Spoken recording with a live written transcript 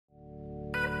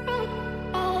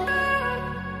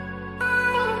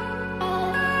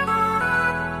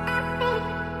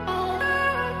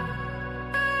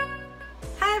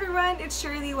it's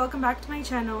Shirley. Welcome back to my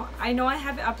channel. I know I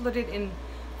haven't uploaded in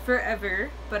forever,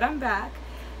 but I'm back.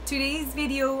 Today's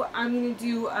video, I'm going to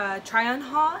do a try-on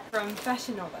haul from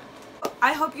Fashion Nova.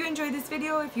 I hope you enjoyed this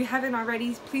video. If you haven't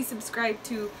already, please subscribe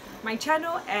to my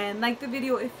channel and like the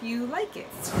video if you like it.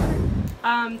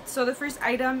 So the first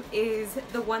item is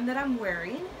the one that I'm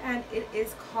wearing, and it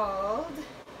is called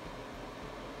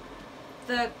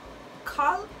the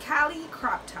Callie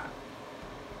Crop Top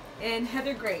in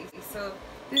Heather Gray. So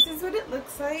this is what it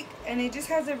looks like, and it just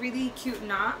has a really cute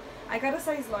knot. I got a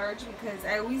size large because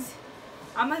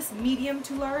I'm a medium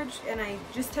to large, and I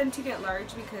just tend to get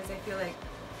large because I feel like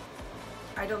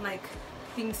I don't like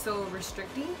things so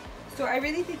restricting. So I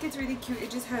really think it's really cute.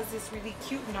 It just has this really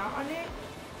cute knot on it.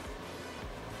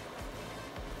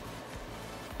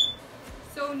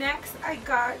 So next I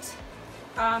got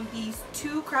these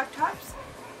two crop tops.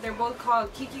 They're both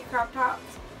called Kiki crop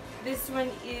tops. This one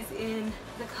is in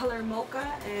the color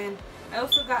Mocha, and I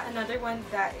also got another one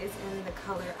that is in the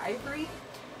color Ivory.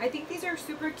 I think these are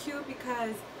super cute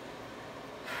because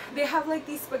they have like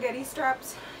these spaghetti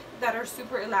straps that are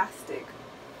super elastic,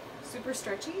 super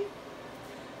stretchy,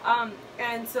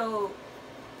 and so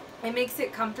it makes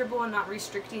it comfortable and not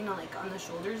restricting on the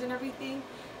shoulders and everything.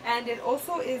 And it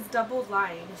also is double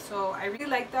lined, so I really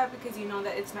like that because you know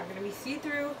that it's not going to be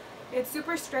see-through. It's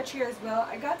super stretchy as well.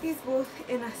 I got these both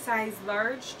in a size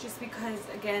large just because,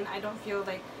 again, I don't feel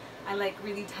like I like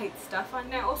really tight stuff on.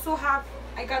 And I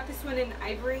got this one in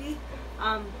Ivory.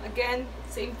 Again,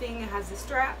 same thing. It has the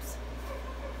straps,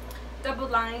 double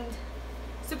lined,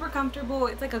 super comfortable.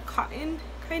 It's like a cotton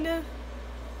kind of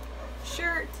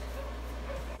shirt.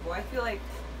 Well, I feel like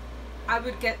I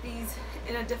would get these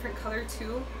in a different color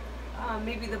too,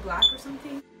 maybe the black or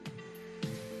something.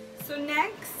 So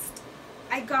next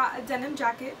I got a denim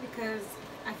jacket because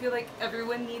I feel like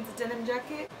everyone needs a denim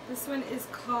jacket. This one is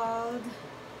called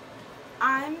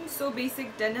I'm So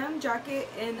Basic Denim Jacket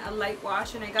in a light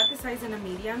wash, and I got the size in a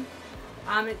medium.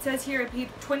 It says here I paid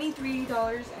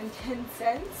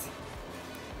 $23.10,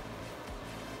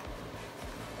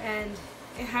 and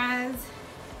it has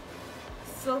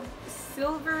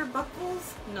silver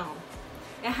buckles. No,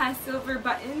 it has silver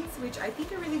buttons, which I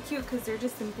think are really cute because they're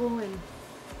just simple, and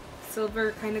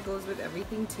silver kind of goes with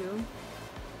everything too.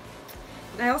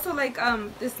 And I also like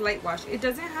this light wash. It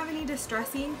doesn't have any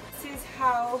distressing. This is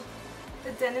how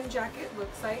the denim jacket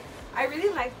looks like. I really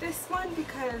like this one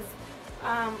because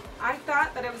I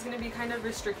thought that I was going to be kind of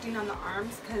restricting on the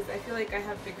arms because I feel like I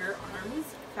have bigger arms,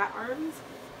 fat arms.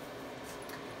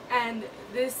 And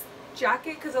this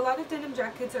jacket, because a lot of denim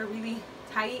jackets are really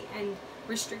tight and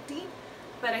restricting,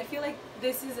 but I feel like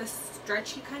this is a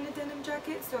stretchy kind of denim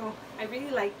jacket, so I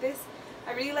really like this.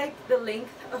 I really like the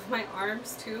length of my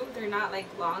arms too. They're not like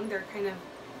long, they're kind of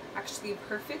actually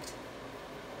perfect.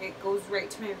 It goes right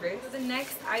to my wrist. So the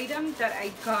next item that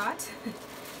I got,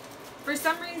 for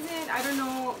some reason, I don't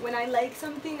know, when I like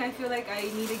something, I feel like I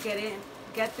need to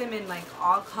get them in like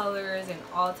all colors and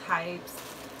all types,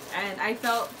 and I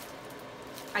felt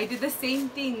I did the same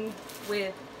thing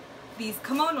with these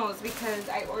kimonos because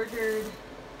I ordered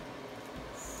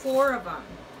 4 of them.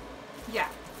 Yeah,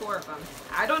 4 of them.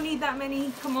 I don't need that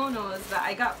many kimonos, but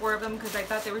I got 4 of them because I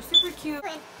thought they were super cute.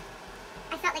 I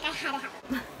felt like I had to have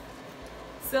them.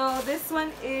 So this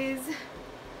one is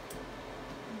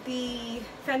the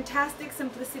Fantastic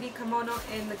Simplicity kimono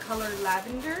in the color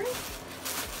Lavender,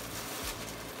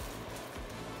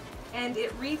 and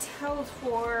it retailed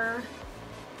for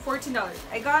 $14.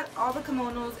 I got all the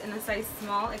kimonos in a size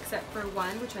small except for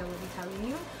one, which I will be telling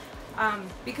you,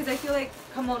 because I feel like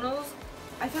kimonos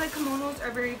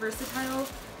are very versatile.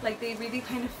 Like, they really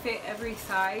kind of fit every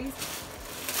size,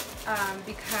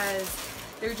 because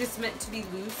they're just meant to be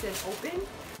loose and open.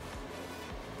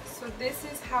 So this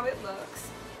is how it looks.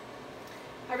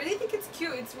 I really think it's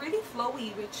cute. It's really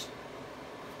flowy, which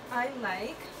I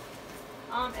like,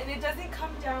 and it doesn't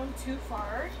come down too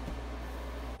far.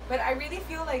 But I really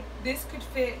feel like this could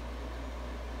fit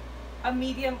a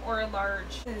medium or a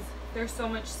large because there's so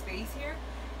much space here.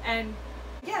 And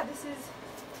yeah, this is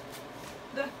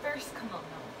the first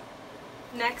kimono.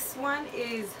 Next one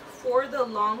is for the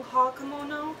long haul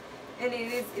kimono, and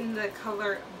it is in the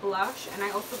color Blush, and I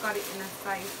also got it in a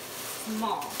size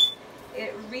small.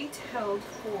 It retailed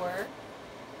for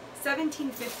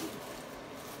 $17.50.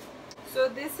 So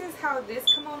this is how this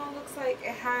kimono looks like.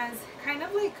 It has kind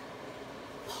of like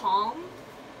palm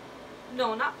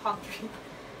tree,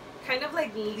 kind of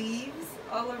like leaves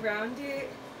all around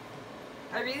it.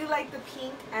 I really like the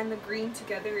pink and the green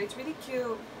together. It's really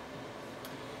cute.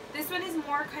 This one is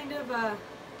more kind of a,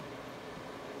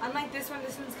 unlike this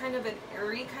one's kind of an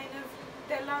airy kind of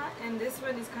tela, and this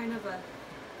one is kind of a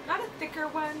not a thicker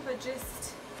one, but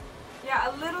just, yeah,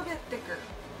 a little bit thicker.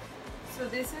 So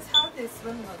this is how this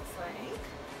one looks like.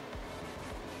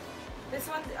 This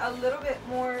one's a little bit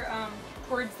more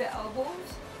towards the elbows,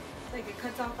 like it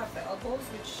cuts off at the elbows,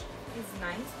 which is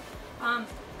nice.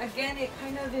 Again, it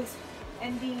kind of is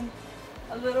ending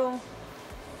a lot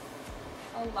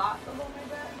below my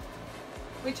butt,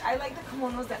 which I like the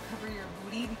kimonos that cover your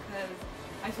booty because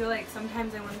I feel like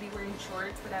sometimes I want to be wearing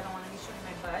shorts, but I don't want to be showing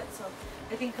my butt. So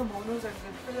I think kimonos are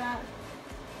good for that.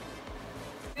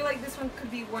 I feel like this one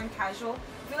could be worn casual.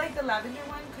 I feel like the lavender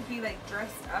one could be like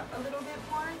dressed up a little bit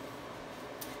more.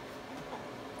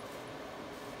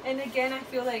 And again, I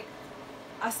feel like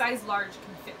a size large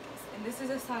can fit this, and this is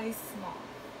a size small.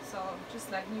 So just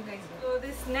letting you guys know. So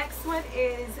this next one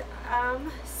is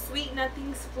Sweet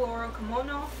Nothing's Floral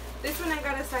Kimono. This one I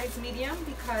got a size medium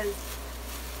because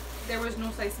there was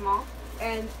no size small,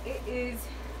 and it is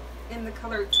in the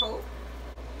color Taupe.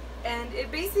 And it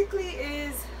basically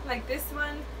is like this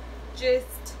one,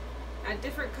 just a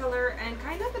different color and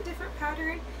kind of a different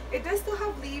pattern. It does still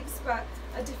have leaves, but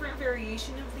a different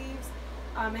variation of leaves.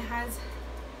 It has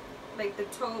like the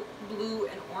taupe blue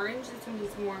and orange. This one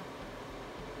is more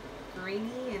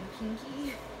greeny and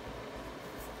pinky,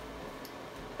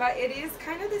 but it is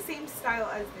kind of the same style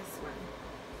as this one.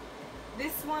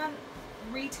 This one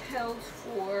retailed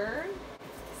for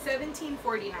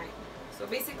 $17.49, so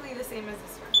basically the same as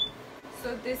this one.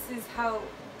 So this is how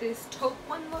this taupe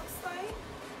one looks like.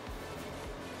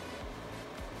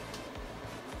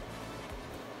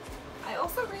 I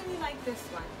also really like this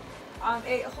one.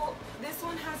 This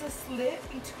one has a slit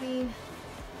between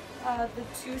the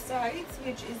two sides,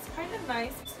 which is kind of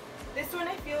nice. This one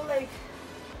I feel like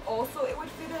also it would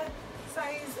fit a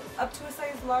size up to a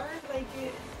size large. Like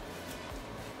it,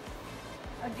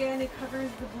 again, it covers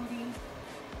the booty.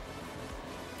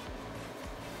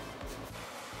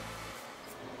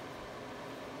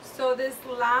 So this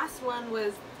last one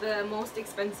was the most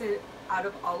expensive out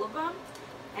of all of them,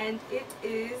 and it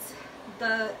is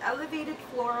the Elevated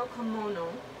Floral Kimono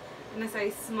in a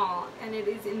size small, and it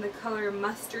is in the color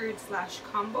mustard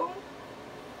 / combo.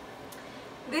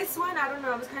 This one, I don't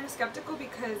know, I was kind of skeptical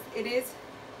because it is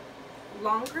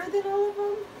longer than all of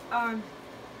them.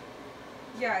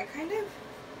 Yeah, it kind of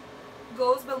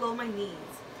goes below my knees.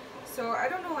 So I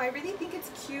don't know, I really think it's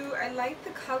cute. I like the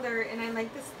color and I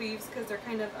like the sleeves because they're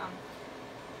kind of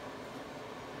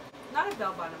not a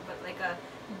bell bottom, but like a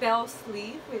bell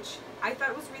sleeve, which I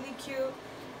thought was really cute.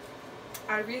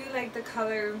 I really like the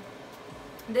color.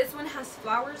 This one has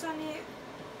flowers on it.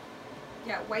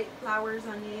 Yeah, white flowers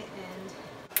on it. And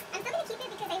I'm still gonna keep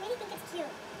it because I really think it's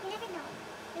cute. You never know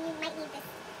when you might need this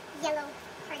yellow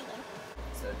cardigan.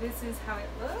 So this is how it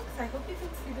looks. I hope you can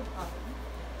see the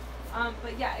bottom.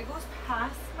 But yeah, it goes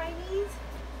past my knees.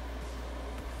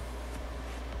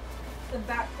 The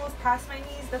back goes past my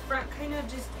knees. The front kind of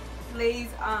just lays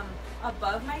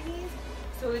above my knees.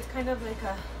 So it's kind of like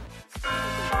a...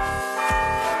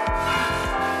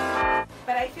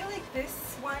 But I feel like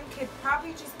this one could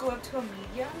probably just go up to a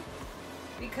medium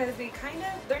because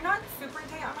they're not super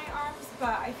tight on my arms,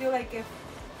 but I feel like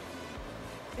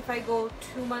if I go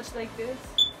too much like this,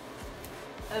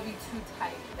 it'll be too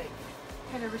tight, like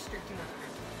kind of restricting on the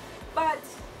arms. But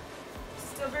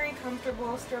still very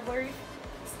comfortable, still very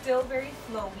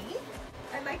flowy.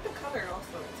 I like the color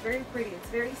also. It's very pretty. It's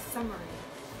very summery.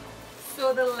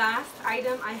 So the last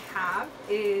item I have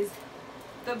is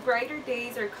the Brighter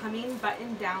Days Are Coming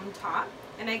button down top,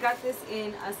 and I got this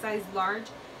in a size large,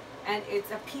 and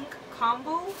it's a pink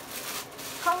combo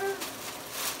color,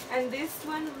 and this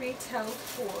one retailed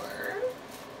for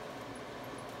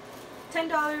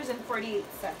 $10.48.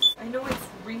 I know it's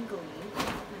wrinkly, oh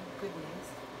my goodness,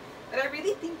 but I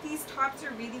really think these tops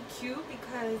are really cute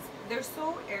because they're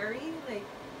so airy. Like,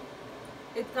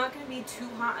 it's not going to be too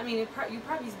hot. I mean, you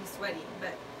probably be sweating,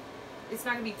 but it's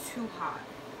not going to be too hot.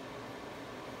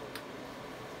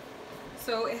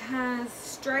 So it has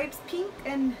stripes, pink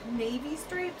and navy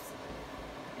stripes,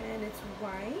 and it's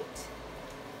white.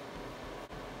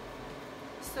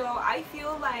 So I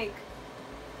feel like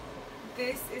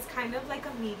this is kind of like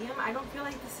a medium. I don't feel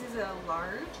like this is a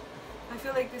large. I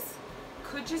feel like this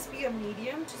could just be a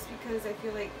medium, just because I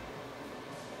feel like,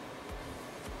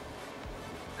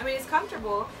 I mean, it's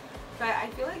comfortable, but I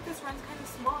feel like this runs kind of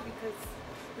small because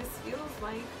this feels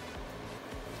like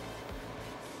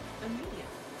a medium.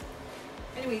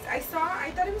 Anyways, I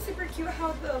thought it was super cute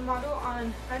how the model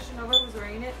on Fashion Nova was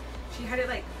wearing it. She had it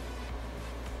like,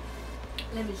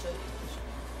 let me show you.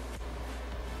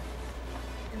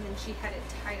 And then she had it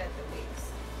tied at the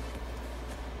waist.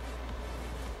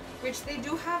 Which they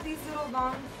do have these little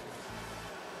long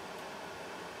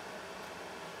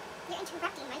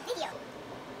interrupting my video.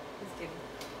 Just kidding.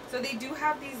 So they do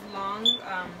have these long,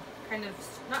 kind of,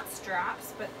 not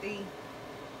straps, but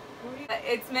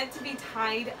it's meant to be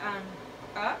tied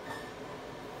up.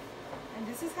 And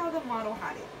this is how the model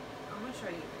had it. I'm going to show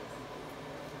you this.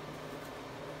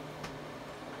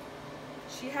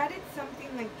 She had it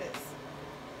something like this.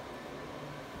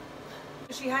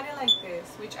 She had it like this,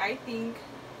 which I think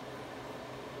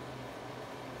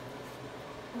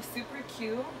was super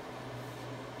cute.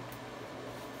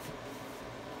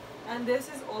 And this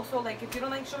is also like, if you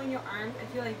don't like showing your arms, I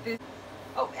feel like this.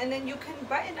 Oh, and then you can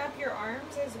button up your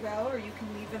arms as well, or you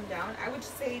can leave them down. I would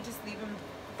say just leave them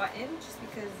buttoned, just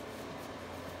because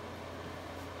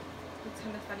it's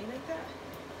kind of funny like that.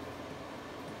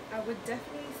 I would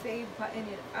definitely say button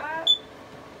it up.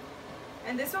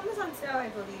 And this one was on sale, I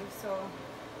believe, so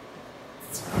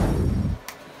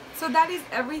that is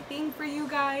everything for you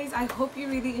guys. I hope you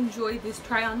really enjoyed this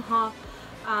try on haul.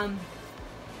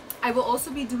 I will also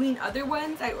be doing other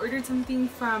ones. I ordered something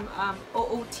from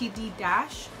OOTD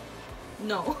Fash.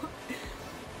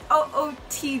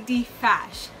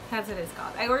 That's what it's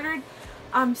called. I ordered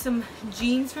some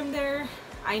jeans from there.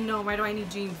 I know, why do I need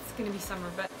jeans? It's gonna be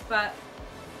summer, but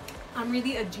I'm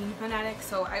really a jean fanatic,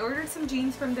 so I ordered some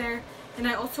jeans from there, and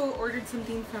I also ordered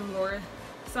something from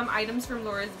some items from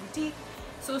Laura's boutique.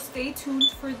 So stay tuned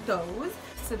for those.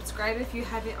 Subscribe if you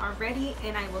haven't already,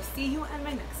 and I will see you in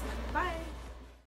my next one. Bye.